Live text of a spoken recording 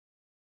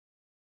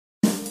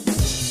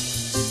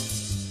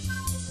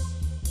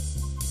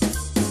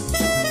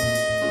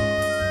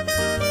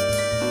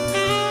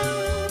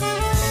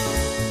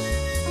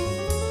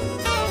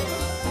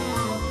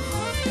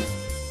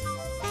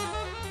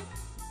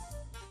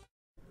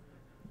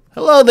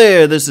Hello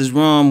there, this is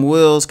Rom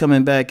Wills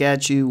coming back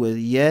at you with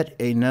yet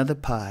another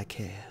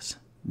podcast.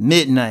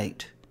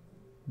 Midnight,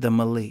 the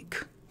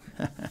Malik.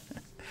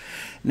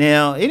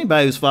 Now,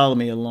 anybody who's followed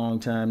me a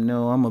long time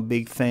know I'm a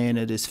big fan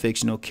of this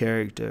fictional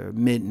character,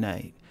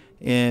 Midnight,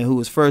 and who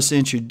was first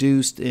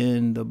introduced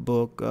in the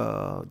book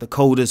The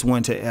Coldest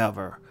Winter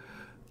Ever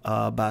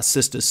by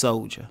Sister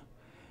Soldier.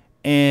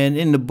 And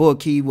in the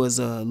book, he was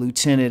a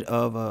lieutenant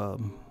of a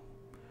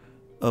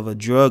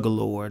drug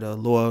lord, a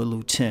loyal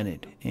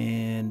lieutenant.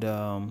 And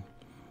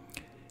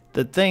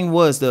the thing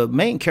was, the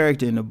main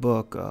character in the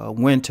book,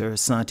 Winter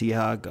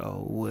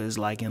Santiago, was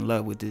like in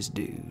love with this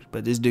dude,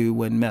 but this dude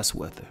wouldn't mess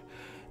with her.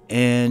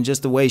 And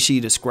just the way she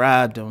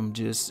described him,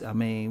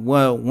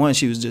 one,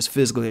 she was just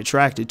physically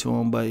attracted to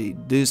him,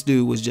 but this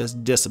dude was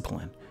just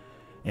disciplined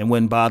and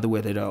wouldn't bother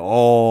with it at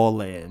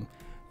all. And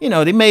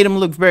they made him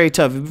look very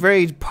tough, a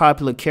very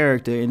popular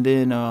character. And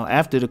then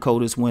after The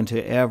Coldest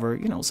Winter Ever,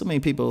 so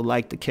many people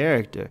liked the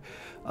character.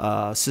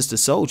 Sister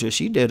Soldier,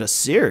 she did a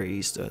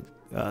series, a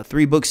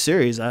 3-book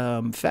series.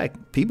 In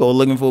fact, people are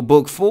looking for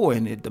book 4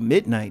 in it, the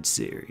Midnight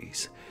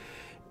series.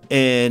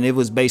 And it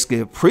was basically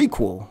a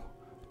prequel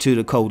to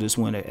The Coldest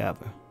Winter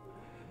Ever.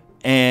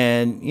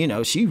 And,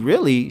 she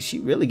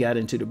really got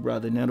into the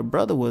brother. Now, the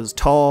brother was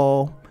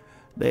tall.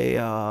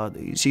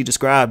 She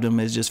described him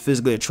as just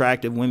physically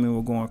attractive. Women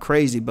were going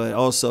crazy, but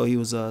also he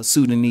was a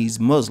Sudanese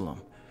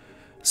Muslim.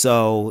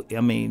 So,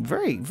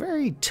 very,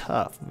 very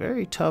tough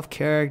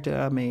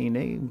character.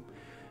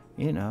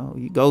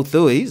 You go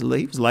through it. He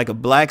was like a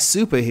black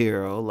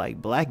superhero,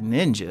 like black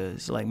ninja.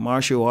 It's like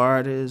martial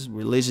artist,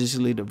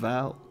 religiously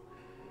devout,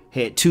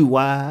 had 2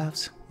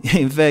 wives.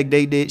 In fact,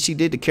 she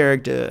did the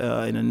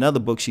character in another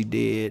book she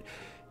did.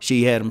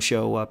 She had him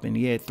show up, and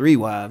he had 3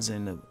 wives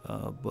in the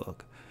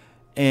book.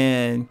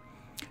 And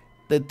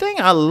the thing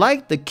I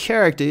like the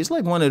character, it's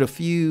like one of the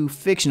few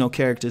fictional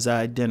characters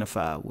I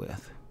identify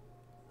with.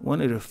 One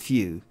of the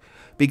few.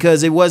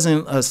 Because it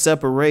wasn't a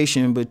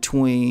separation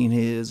between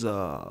his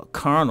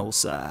carnal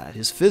side,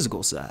 his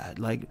physical side.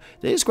 Like,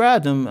 they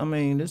described him,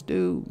 this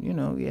dude, he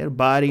had a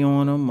body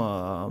on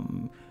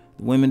him.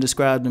 Women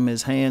described him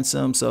as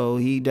handsome, so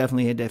he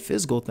definitely had that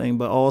physical thing.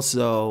 But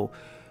also,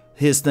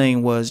 his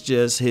thing was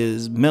just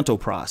his mental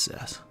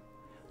process.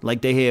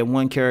 Like, they had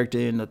one character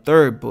in the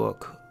 3rd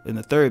book, in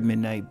the 3rd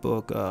Midnight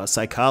book, a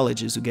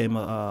psychologist who gave him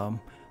a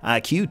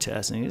IQ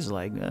test, and he's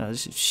like,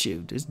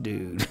 shoot, this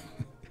dude,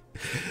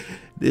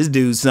 this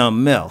dude's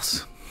something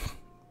else.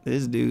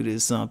 This dude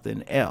is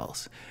something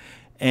else.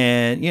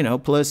 And,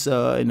 plus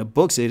in the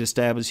books it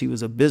established he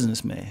was a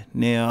businessman.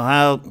 Now,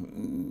 how,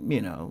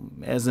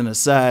 as an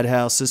aside,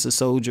 how Sister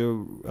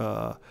Soldier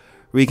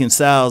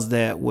reconciles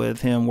that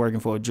with him working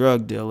for a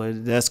drug dealer,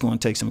 that's going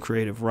to take some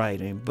creative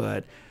writing.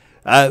 But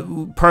I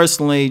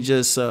personally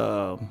just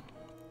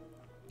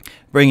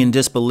bringing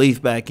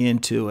disbelief back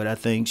into it. I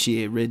think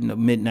she had written a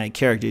Midnight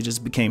character. It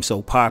just became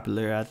so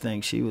popular. I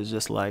think she was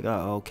just like,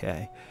 oh,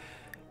 okay,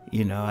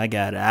 I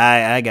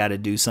got to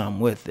do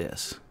something with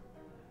this.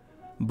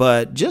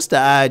 But just the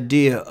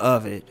idea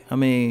of it,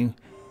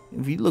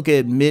 if you look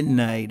at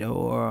Midnight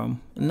or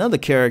another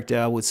character,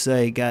 I would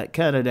say got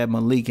kind of that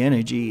Malik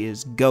energy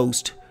is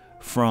Ghost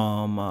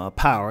from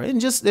Power. And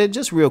just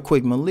real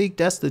quick, Malik,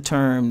 that's the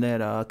term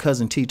that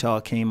Cousin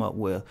T-Talk came up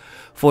with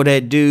for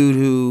that dude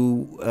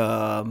who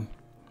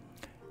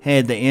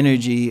had the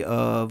energy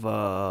of,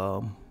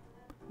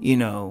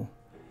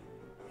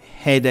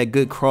 had that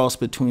good cross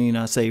between,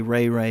 I say,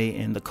 Ray Ray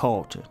and the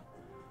Carlton.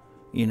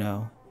 He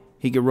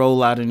could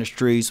roll out in the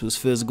streets, was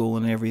physical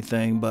and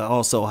everything, but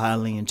also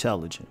highly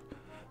intelligent.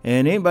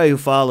 And anybody who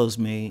follows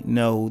me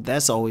know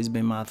that's always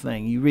been my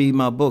thing. You read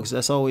my books,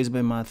 that's always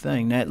been my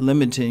thing. Not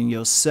limiting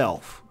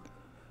yourself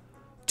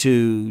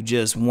to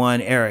just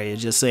one area,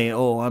 just saying,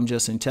 oh, I'm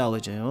just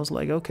intelligent. I was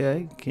like,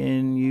 okay,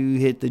 can you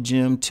hit the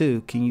gym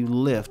too? Can you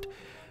lift?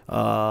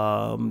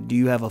 Do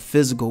you have a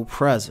physical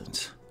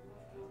presence?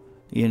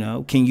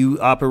 Can you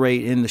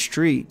operate in the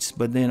streets,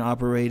 but then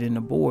operate in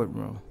the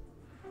boardroom?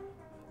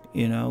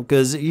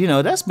 Because,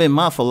 that's been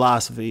my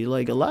philosophy.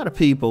 Like, a lot of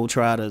people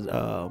try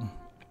to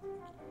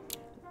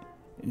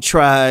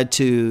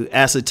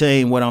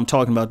ascertain what I'm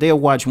talking about. They'll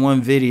watch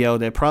one video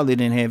that probably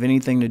didn't have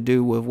anything to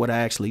do with what I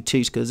actually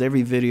teach, because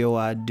every video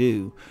I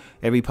do,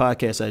 every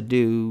podcast I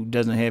do,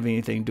 doesn't have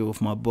anything to do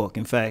with my book.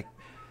 In fact,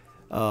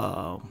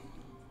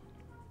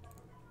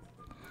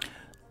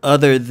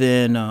 other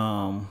than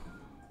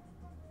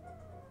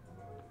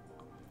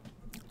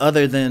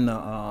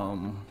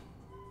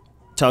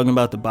talking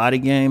about the body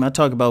game, I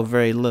talk about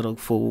very little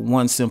for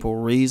one simple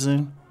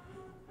reason.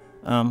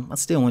 I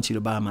still want you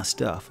to buy my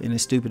stuff, and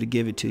it's stupid to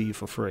give it to you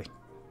for free.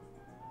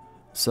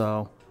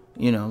 So,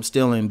 I'm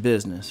still in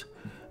business.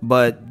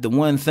 But the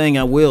one thing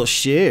I will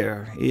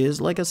share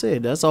is, like I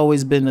said, that's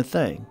always been the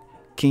thing.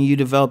 Can you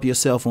develop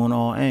yourself on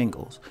all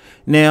angles?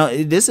 Now,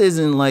 this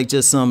isn't like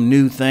just some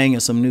new thing or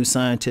some new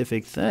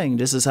scientific thing.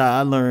 This is how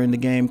I learned the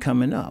game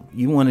coming up.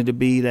 You wanted to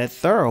be that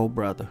thorough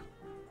brother.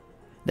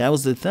 That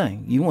was the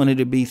thing. You wanted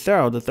to be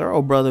thorough. The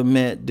thorough brother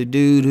met the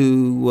dude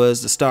who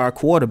was the star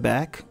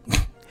quarterback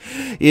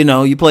You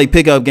know, you play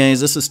pickup games.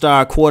 This is a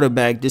star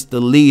quarterback, just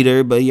the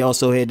leader, but he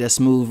also had that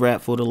smooth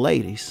rap for the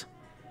ladies.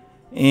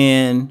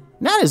 And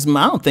not as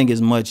I don't think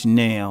as much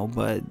now,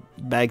 but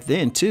back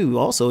then too,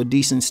 also a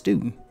decent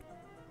student.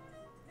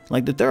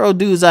 Like the thorough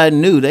dudes I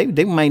knew, they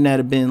might not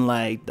have been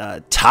like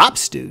the top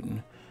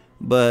student,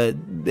 but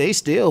they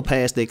still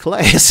passed their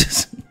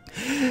classes.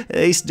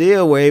 They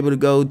still were able to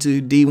go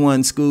to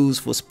D1 schools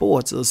for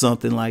sports or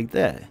something like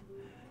that.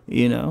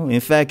 You know,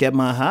 in fact, at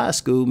my high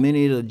school,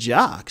 many of the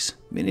jocks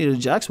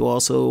were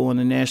also on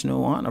the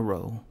National Honor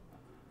Roll.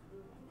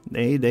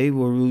 They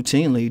were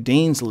routinely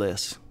Dean's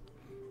List.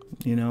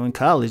 You know, in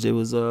college, it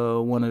was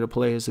one of the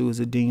players who was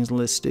a Dean's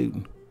List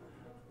student.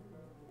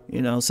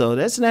 You know, so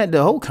that's not,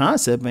 the whole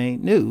concept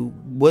ain't new.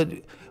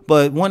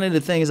 But one of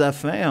the things I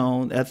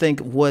found, I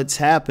think what's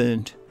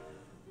happened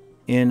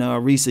in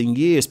recent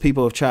years,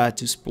 people have tried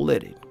to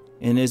split it.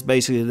 And it's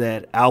basically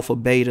that alpha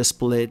beta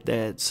split,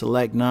 that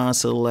select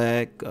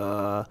non-select,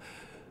 the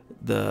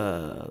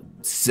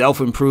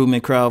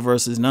self-improvement crowd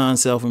versus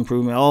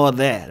non-self-improvement, all of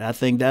that. I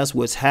think that's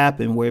what's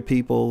happened, where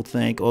people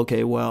think,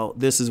 okay, well,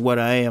 this is what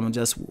I am and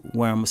just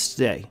where I'm going to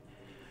stay.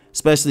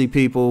 Especially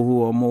people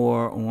who are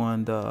more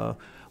on the,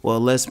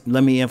 well, let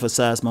me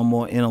emphasize my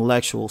more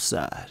intellectual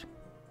side.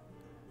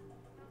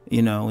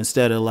 You know,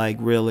 instead of like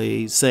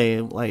really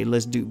saying, like,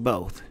 let's do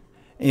both.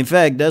 In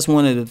fact, that's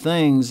one of the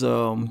things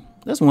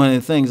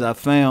I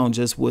found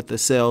just with the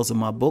sales of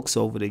my books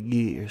over the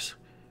years.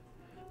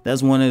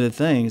 That's one of the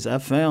things I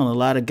found. A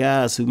lot of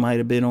guys who might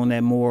have been on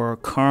that more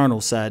carnal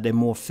side, that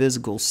more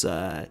physical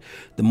side,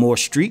 the more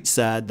street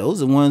side,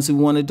 those are the ones who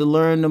wanted to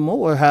learn the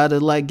more how to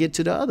like get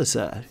to the other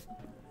side.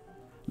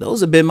 Those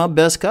have been my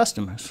best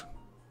customers,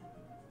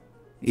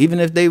 even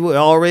if they were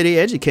already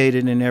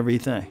educated and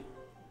everything.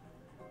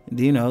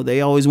 You know,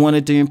 they always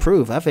wanted to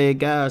improve. I've had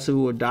guys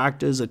who were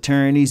doctors,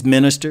 attorneys,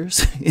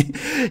 ministers.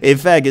 In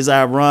fact, it's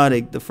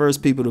ironic, the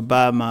first people to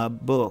buy my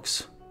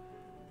books,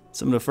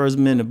 some of the first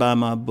men to buy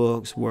my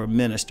books were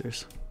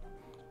ministers.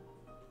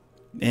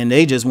 And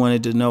they just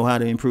wanted to know how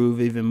to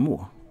improve even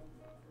more.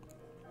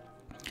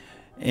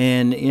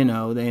 And, you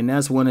know, and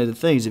that's one of the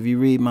things. If you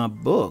read my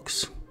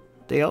books,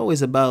 they're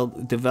always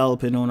about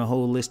developing on a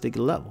holistic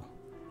level.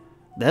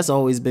 That's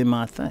always been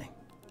my thing.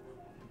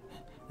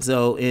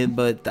 So,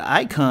 but the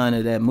icon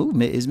of that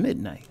movement is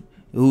Midnight,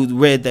 who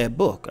read that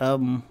book.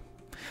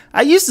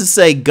 I used to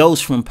say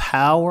Ghost from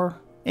Power,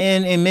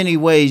 and in many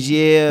ways,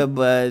 yeah,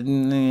 but I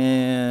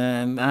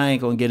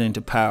ain't gonna get into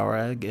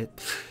Power.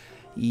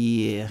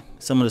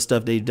 Some of the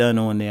stuff they've done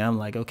on there, I'm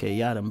like, okay,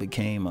 y'all done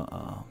became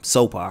a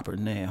soap opera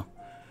now.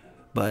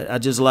 But I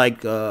just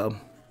like,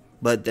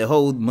 but the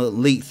whole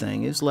Malik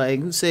thing, it's like,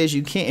 who says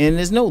you can't? And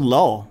there's no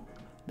law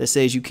that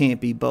says you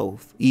can't be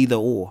both, either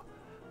or.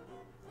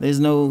 There's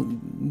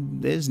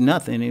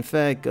nothing. In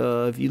fact,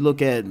 if you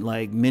look at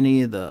like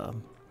many of the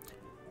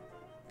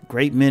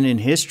great men in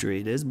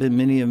history, there's been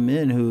many of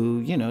men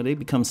who, you know, they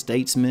become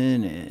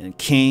statesmen and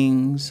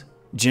kings,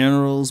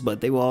 generals,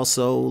 but they were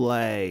also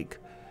like,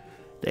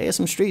 they had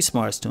some street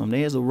smarts to them.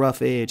 They had a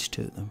rough edge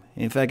to them.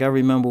 In fact, I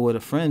remember what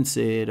a friend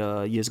said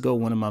years ago,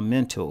 one of my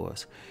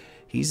mentors.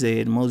 He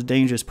said the most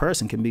dangerous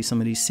person can be some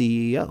of these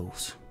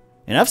CEOs.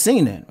 And I've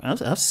seen that.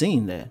 I've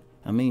seen that.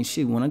 I mean,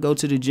 shit, when I go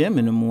to the gym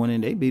in the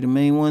morning, they be the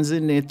main ones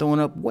in there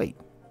throwing up weight.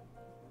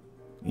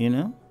 You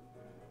know?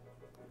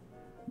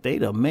 They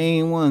the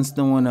main ones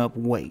throwing up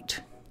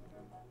weight.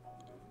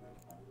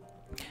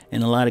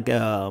 And a lot of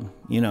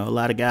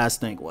guys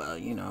think, well,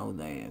 you know,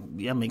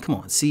 come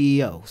on,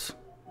 CEOs.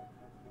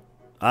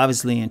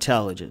 Obviously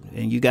intelligent.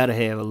 And you got to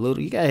have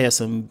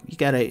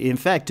in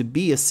fact, to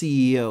be a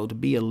CEO, to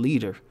be a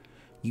leader,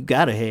 you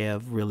got to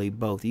have really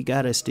both. You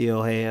got to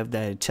still have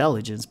that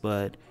intelligence,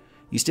 but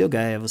you still got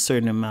to have a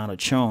certain amount of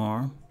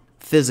charm,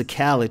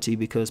 physicality,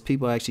 because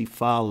people actually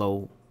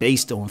follow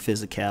based on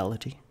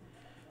physicality.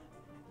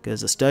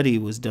 Because a study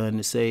was done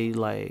to say,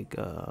 like,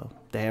 the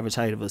average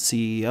height of a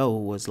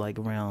CEO was like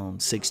around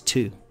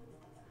 6'2".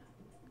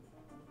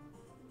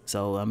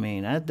 So, I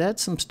mean,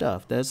 that's some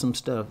stuff.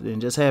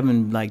 And just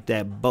having like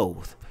that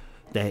both,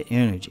 that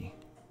energy.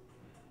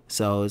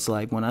 So it's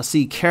like when I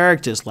see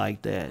characters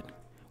like that,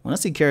 I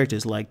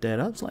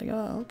was like,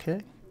 oh,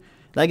 okay.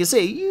 Like I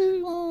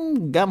say,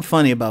 I'm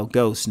funny about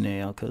Ghost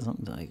now, because I'm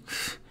like,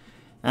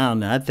 I don't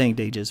know. I think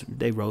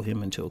they wrote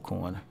him into a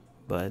corner.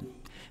 But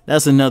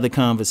that's another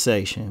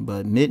conversation.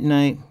 But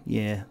Midnight,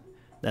 yeah,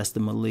 that's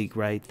the Malik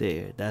right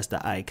there. That's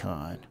the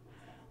icon.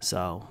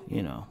 So,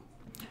 you know.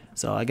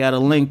 So I got a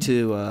link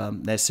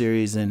to that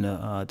series in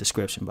the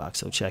description box,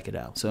 so check it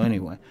out. So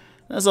anyway,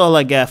 that's all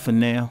I got for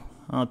now.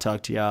 I'll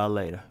talk to y'all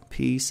later.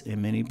 Peace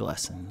and many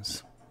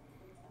blessings.